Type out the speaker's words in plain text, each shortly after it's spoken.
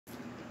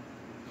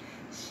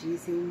She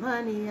see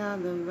money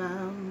all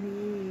around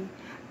me.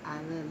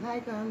 I look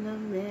like I'm the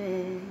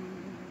man.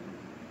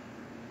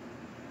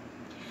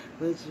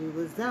 But you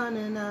was down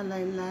and out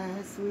like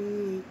last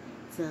week.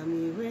 Tell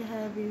me, where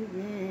have you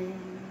been?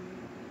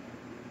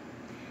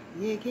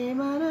 You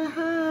came out of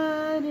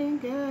hiding,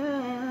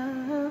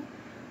 girl.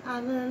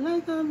 I look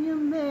like I'm your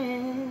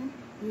man.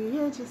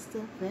 You're just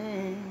a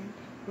fan,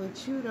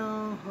 but you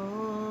don't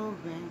hold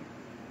rank.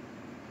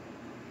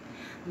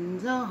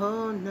 Don't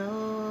hold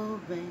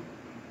no rank.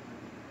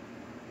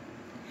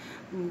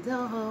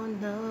 Don't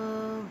hold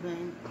no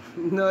rank.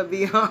 No, it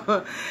be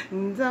hard.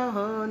 Don't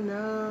hold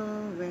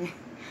no rank.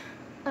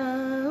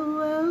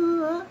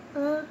 Oh.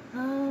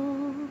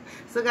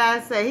 So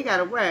God said he got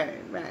a word,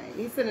 right?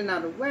 He's sending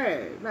out a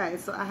word, right?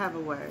 So I have a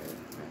word,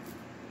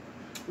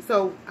 right?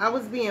 So I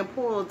was being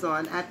pulled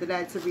on after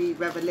that to read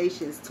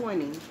Revelations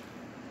 20,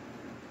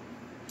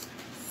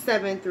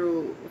 7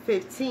 through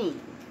 15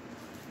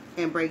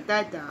 and break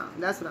that down.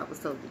 That's what I was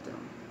told to do.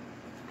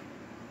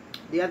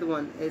 The other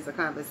one is a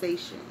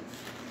conversation,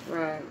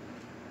 right?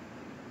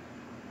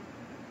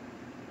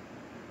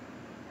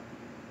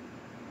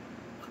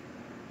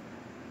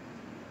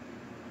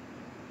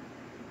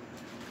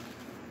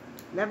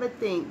 Never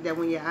think that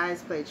when your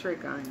eyes play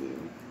trick on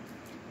you,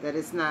 that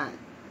it's not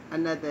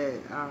another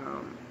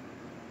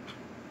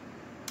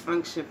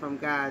unction from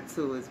God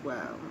too as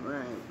well,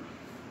 right?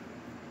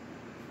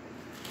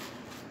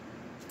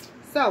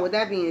 So with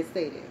that being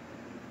stated,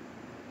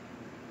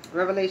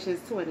 Revelations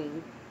 20,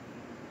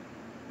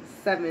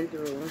 7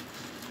 through,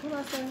 what did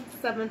I say?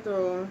 7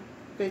 through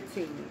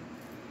 15.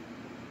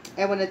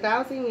 And when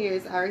 1,000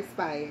 years are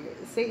expired,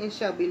 Satan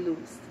shall be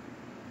loosed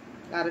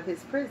out of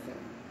his prison,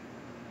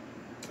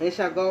 and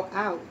shall go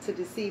out to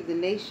deceive the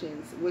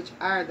nations which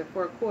are the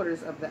four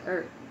quarters of the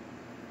earth,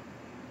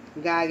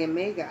 Gog and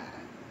Magog,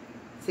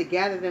 to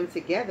gather them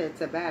together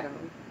to battle,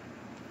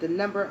 the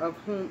number of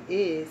whom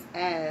is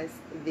as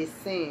the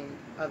sand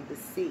of the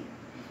sea.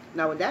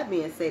 Now, with that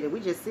being stated,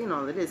 we just seen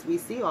all of this. We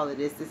see all of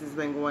this. This has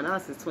been going on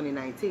since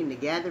 2019. The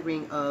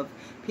gathering of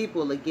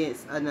people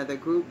against another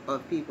group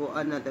of people,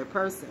 another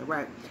person,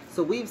 right?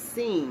 So we've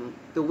seen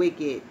the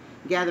wicked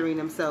gathering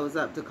themselves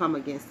up to come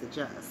against the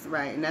just,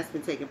 right? And that's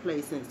been taking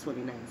place since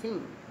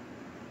 2019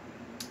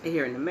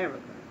 here in America,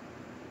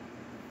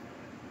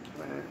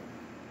 right?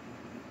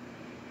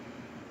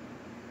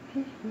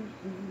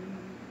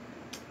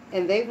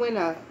 And they went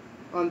up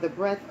on the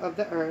breadth of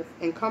the earth,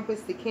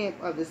 encompassed the camp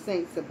of the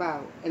saints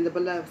about, and the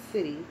beloved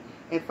city,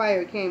 and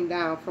fire came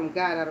down from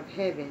God out of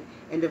heaven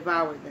and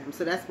devoured them.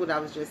 So that's what I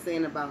was just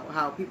saying about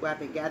how people have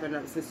been gathering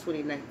up since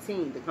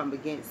 2019 to come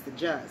against the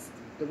just,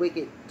 the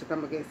wicked to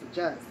come against the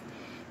just.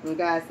 And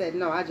God said,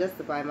 no, I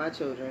justify my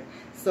children.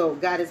 So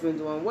God has been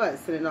doing what?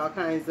 Sending all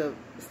kinds of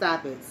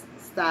stop it.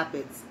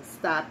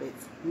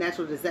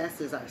 Natural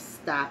disasters are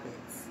stop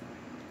it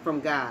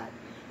from God.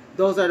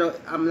 Those are the,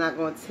 I'm not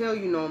going to tell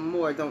you no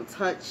more. Don't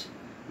touch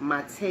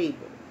my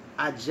table.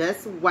 I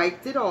just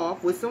wiped it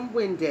off with some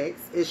Windex.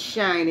 It's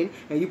shining,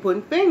 and you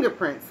putting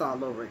fingerprints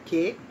all over it,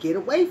 kid. Get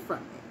away from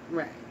it.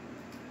 Right.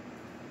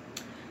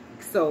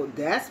 So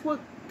that's what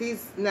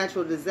these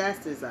natural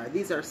disasters are.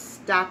 These are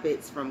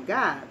stop-its from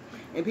God.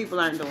 And people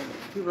aren't doing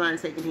it. People aren't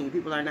taking heed.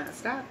 People are not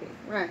stopping.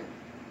 Right.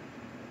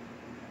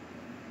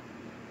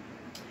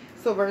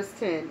 So verse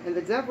 10, and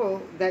the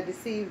devil that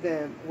deceived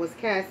them was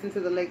cast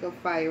into the lake of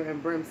fire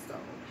and brimstone,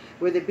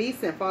 where the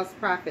beast and false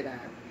prophet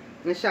are,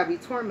 and shall be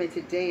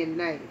tormented day and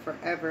night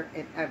forever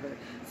and ever.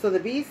 So the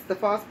beast, the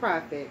false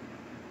prophet,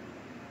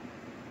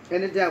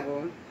 and the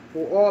devil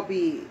will all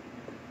be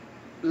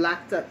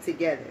locked up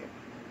together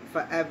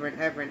forever and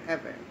ever and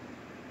ever.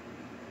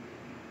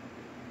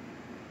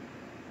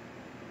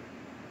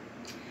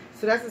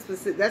 So that's a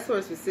specific, that's for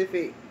a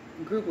specific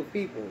group of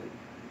people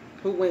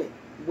who went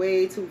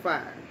way too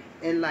far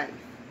in life.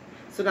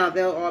 So now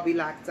they'll all be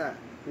locked up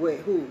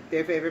with who?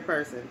 Their favorite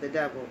person, the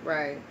devil,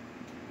 right?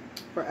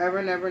 Forever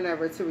and ever and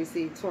ever to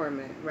receive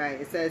torment, right?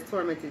 It says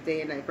tormented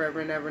day and night,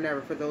 forever and ever and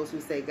ever, for those who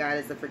say God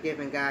is a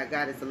forgiving God,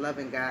 God is a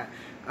loving God.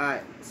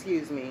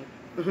 Excuse me.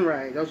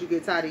 Right. Don't you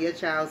get tired of your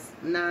child's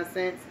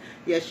nonsense?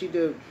 Yes, you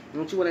do.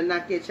 Don't you want to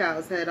knock your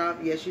child's head off?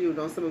 Yes, you do.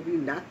 Don't some of you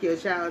knock your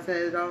child's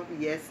head off?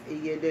 Yes,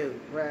 you do.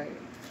 Right.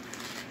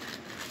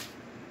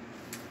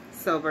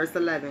 So verse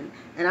 11,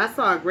 and I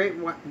saw a great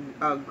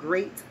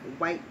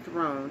white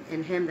throne,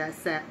 and him that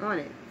sat on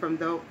it.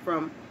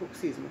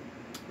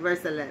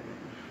 Verse 11,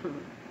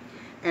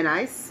 and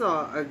I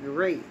saw a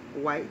great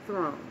white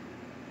throne,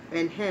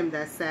 and him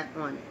that sat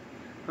on it,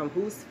 from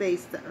whose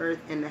face the earth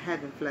and the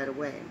heaven fled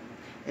away,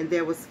 and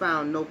there was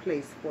found no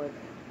place for them.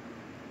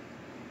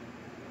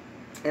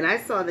 And I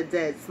saw the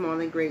dead, small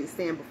and great,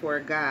 stand before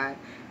God,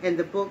 and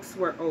the books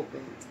were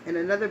opened, and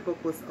another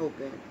book was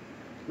opened,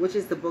 which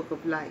is the book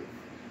of life.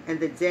 And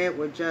the dead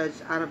were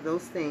judged out of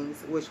those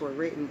things which were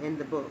written in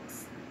the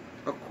books,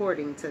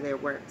 according to their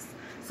works.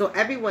 So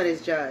everyone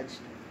is judged.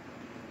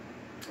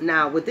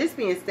 Now, with this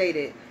being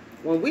stated,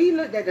 when we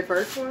looked at the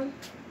first one,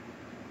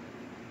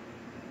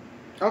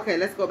 okay,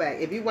 let's go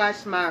back. If you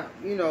watched my,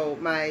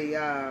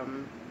 my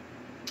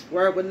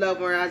Word with Love,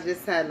 where I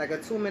just had like a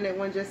 2-minute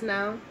one just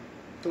now,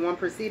 the one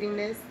preceding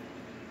this.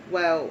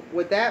 Well,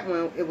 with that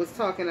one, it was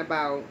talking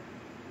about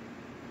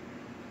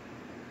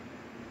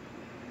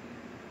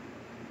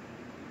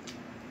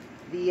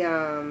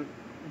the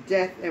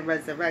death and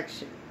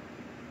resurrection.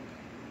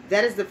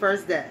 That is the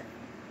first death.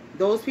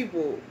 Those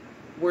people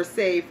were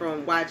saved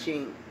from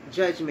watching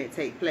judgment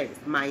take place.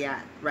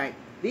 Mayat, right?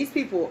 These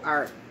people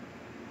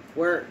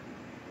were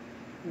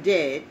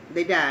dead.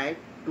 They died.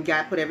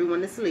 God put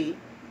everyone to sleep.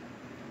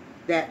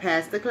 That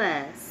passed the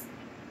class.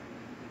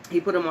 He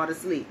put them all to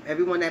sleep.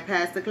 Everyone that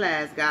passed the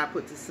class, God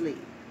put to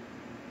sleep.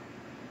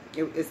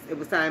 It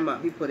was time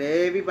up. He put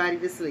everybody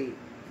to sleep.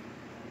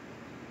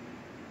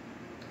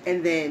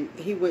 And then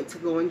he went to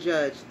go and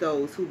judge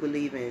those who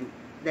believe in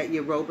that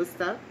Yoruba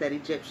stuff, that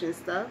Egyptian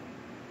stuff,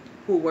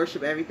 who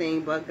worship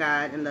everything but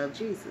God and love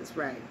Jesus,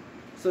 right?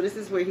 So this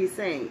is where he's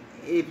saying,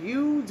 if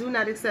you do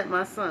not accept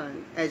my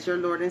son as your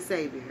Lord and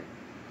Savior,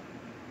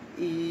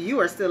 you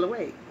are still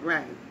awake,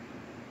 right?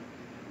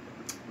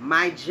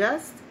 My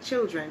just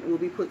children will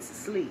be put to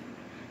sleep,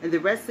 and the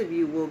rest of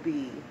you will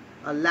be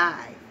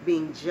alive,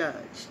 being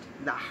judged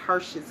the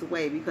harshest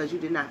way because you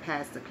did not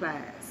pass the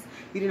class.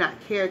 You did not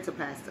care to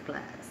pass the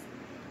class.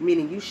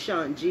 Meaning you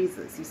shunned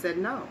Jesus. You said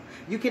no.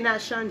 You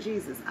cannot shun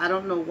Jesus. I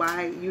don't know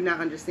why you're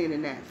not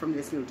understanding that from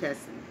this New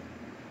Testament.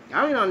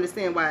 I don't even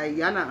understand why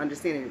y'all not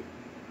understanding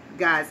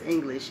God's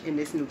English in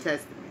this New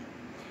Testament.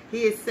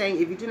 He is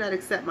saying, if you do not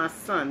accept my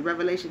son,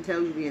 Revelation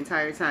tells you the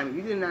entire time, if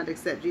you do not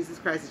accept Jesus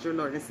Christ as your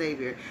Lord and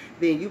Savior,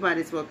 then you might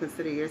as well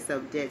consider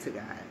yourself dead to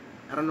God.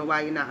 I don't know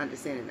why you're not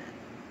understanding that.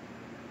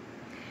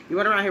 You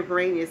run around here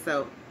parading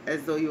yourself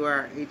as though you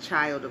are a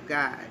child of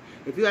God.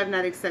 If you have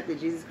not accepted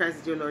Jesus Christ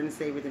as your Lord and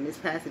Savior, then this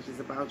passage is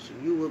about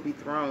you. You will be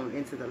thrown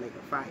into the lake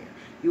of fire.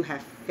 You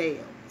have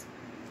failed.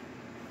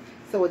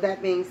 So with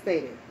that being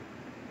stated,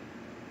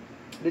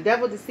 the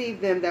devil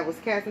deceived them that was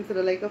cast into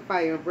the lake of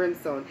fire and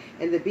brimstone,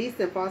 and the beast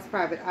and false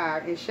prophet are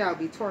and shall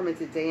be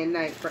tormented day and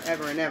night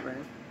forever and ever.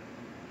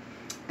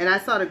 And I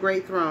saw the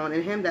great throne,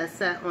 and him that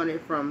sat on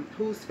it, from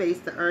whose face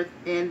the earth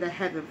and the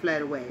heaven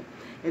fled away,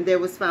 and there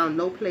was found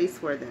no place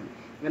for them.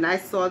 And I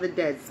saw the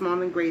dead,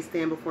 small and great,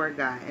 stand before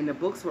God, and the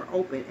books were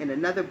opened, and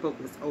another book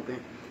was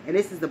opened, and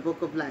this is the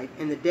book of life.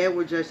 And the dead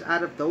were judged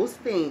out of those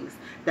things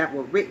that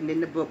were written in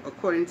the book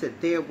according to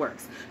their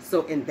works.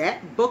 So in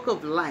that book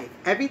of life,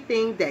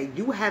 everything that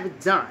you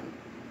have done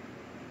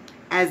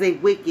as a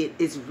wicked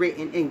is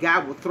written, and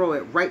God will throw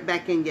it right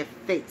back in your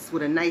face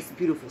with a nice,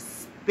 beautiful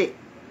spit.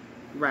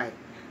 Right.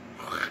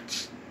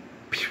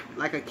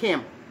 Like a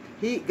camel.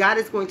 God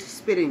is going to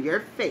spit in your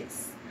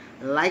face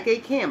like a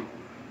camel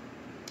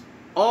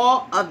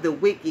all of the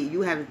wicked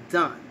you have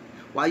done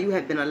while you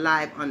have been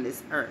alive on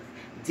this earth.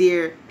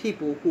 Dear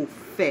people who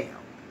failed,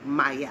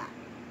 Maya,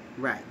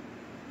 right?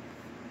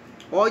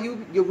 All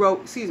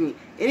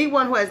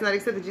anyone who has not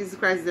accepted Jesus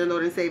Christ as their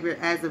Lord and Savior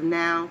as of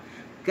now,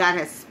 God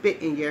has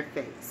spit in your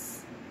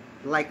face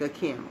like a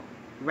camel,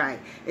 right?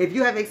 If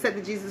you have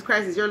accepted Jesus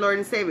Christ as your Lord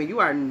and Savior, you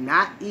are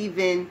not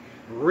even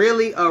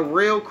really a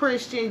real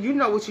Christian. You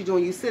know what you're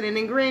doing. You sitting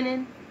and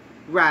grinning,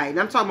 right? And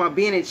I'm talking about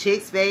being in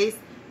chick's face.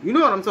 You know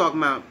what I'm talking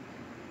about.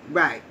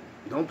 Right.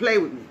 Don't play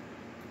with me.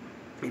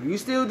 If you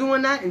still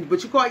doing that,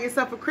 but you call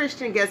yourself a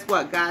Christian, guess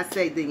what? God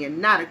said then you're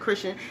not a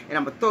Christian, and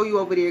I'm going to throw you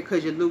over there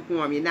because you're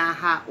lukewarm. You're not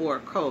hot or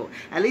cold.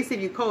 At least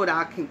if you're cold,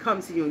 I can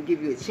come to you and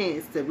give you a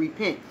chance to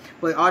repent.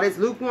 But all this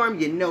lukewarm,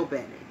 you know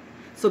better.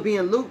 So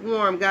being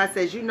lukewarm, God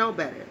says you know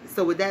better.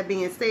 So with that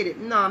being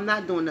stated, no, I'm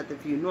not doing nothing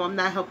for you. No, I'm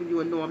not helping you,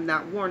 and no, I'm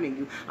not warning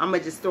you. I'm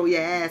going to just throw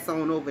your ass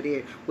on over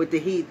there with the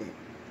heathen.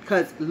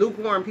 Because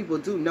lukewarm people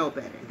do know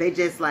better. They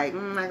just like,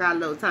 I got a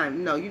little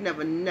time. No, you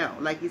never know.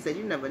 Like you said,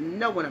 you never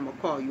know when I'm going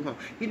to call you home.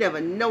 You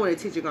never know when the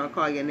teacher going to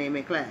call your name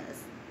in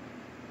class.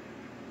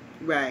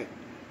 Right.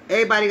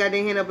 Everybody got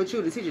their hand up at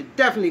you. The teacher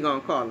definitely going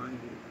to call on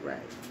you. Right.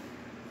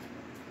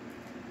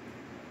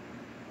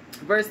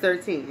 Verse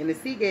 13. And the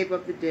sea gave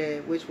up the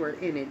dead which were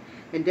in it,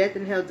 and death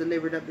and hell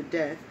delivered up the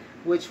death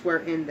which were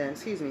in them.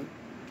 Excuse me.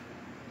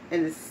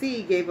 And the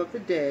sea gave up the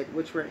dead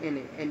which were in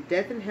it, and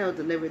death and hell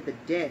delivered the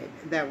dead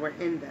that were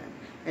in them.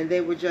 And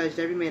they were judged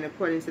every man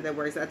according to their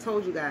works. I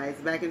told you guys,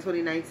 back in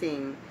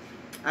 2019,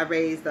 I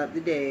raised up the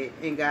dead,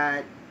 and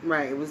God,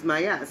 right, it was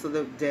Maya. So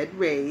the dead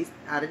raised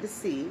out of the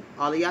sea.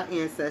 All of y'all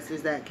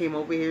ancestors that came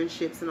over here in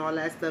ships and all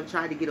that stuff,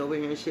 tried to get over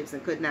here in ships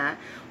and could not.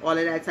 All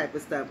of that type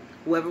of stuff.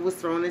 Whoever was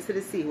thrown into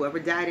the sea, whoever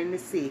died in the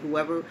sea,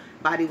 whoever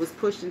body was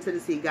pushed into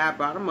the sea, God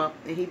brought them up,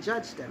 and he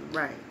judged them,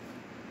 right.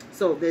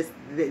 So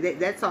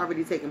that's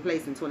already taken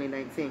place in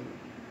 2019.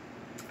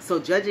 So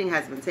judging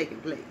has been taking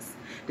place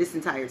this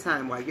entire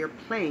time while you're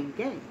playing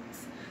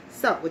games.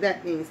 So with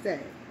that being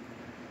said,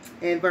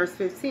 in verse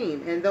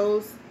 15, and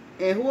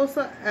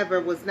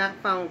whosoever was not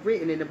found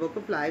written in the book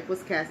of life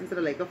was cast into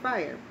the lake of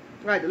fire.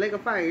 Right, the lake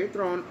of fire, you're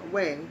thrown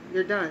away.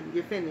 You're done.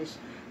 You're finished.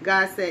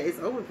 God said it's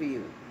over for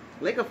you.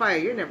 Lake of fire,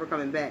 you're never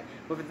coming back.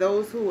 But for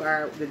those who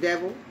are the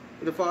devil,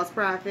 the false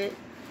prophet,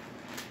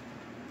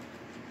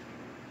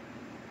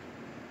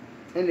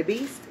 and the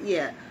beast,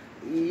 yeah,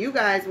 you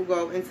guys will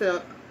go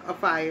into a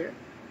fire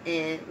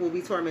and will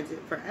be tormented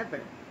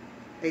forever.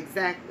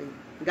 Exactly.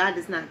 God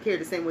does not care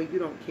the same way you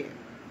don't care.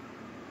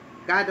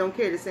 God don't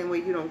care the same way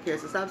you don't care.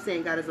 So stop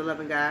saying God is a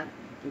loving God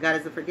and God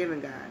is a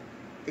forgiving God.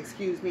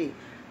 Excuse me.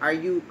 Are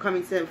you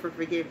coming to Him for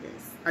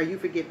forgiveness? Are you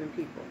forgiving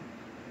people?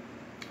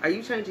 Are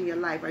you changing your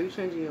life? Are you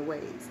changing your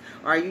ways?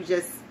 Or are you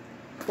just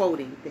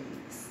quoting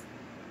things?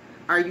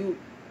 Are you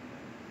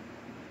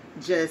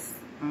just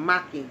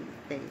mocking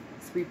things,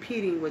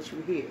 repeating what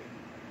you hear?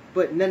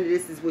 But none of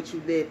this is what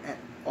you live at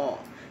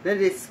all. None of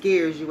this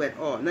scares you at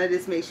all. None of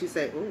this makes you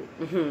say,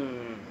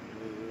 "Ooh,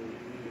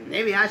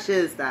 maybe I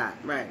should stop."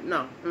 Right?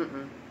 No,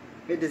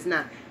 it does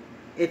not.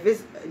 If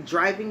it's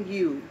driving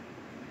you,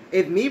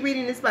 if me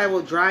reading this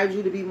Bible drives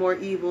you to be more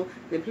evil,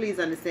 then please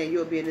understand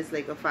you'll be in this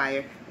lake of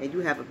fire, and you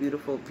have a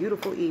beautiful,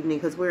 beautiful evening,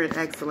 because we're in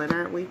excellent,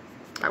 aren't we?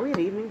 Are we in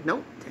evening?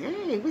 Nope.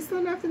 Dang, we still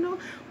in afternoon?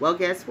 Well,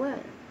 guess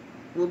what?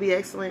 We'll be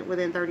excellent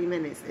within 30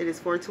 minutes. It is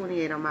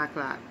 4:28 on my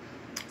clock.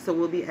 So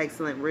we'll be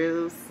excellent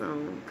real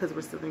soon, because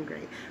we're still in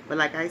gray. But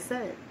like I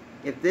said,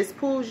 if this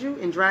pulls you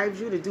and drives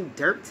you to do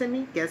dirt to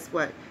me, guess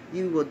what?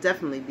 You will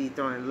definitely be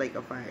thrown in a lake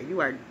of fire. You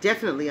are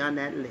definitely on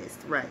that list,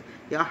 right?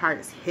 Your heart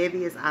is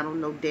heavy as I don't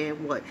know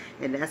damn what.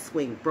 And that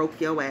swing broke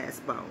your ass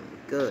bone.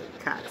 Good.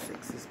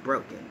 Coccyx is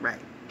broken,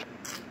 right?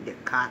 Your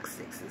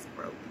coccyx is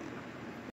broken.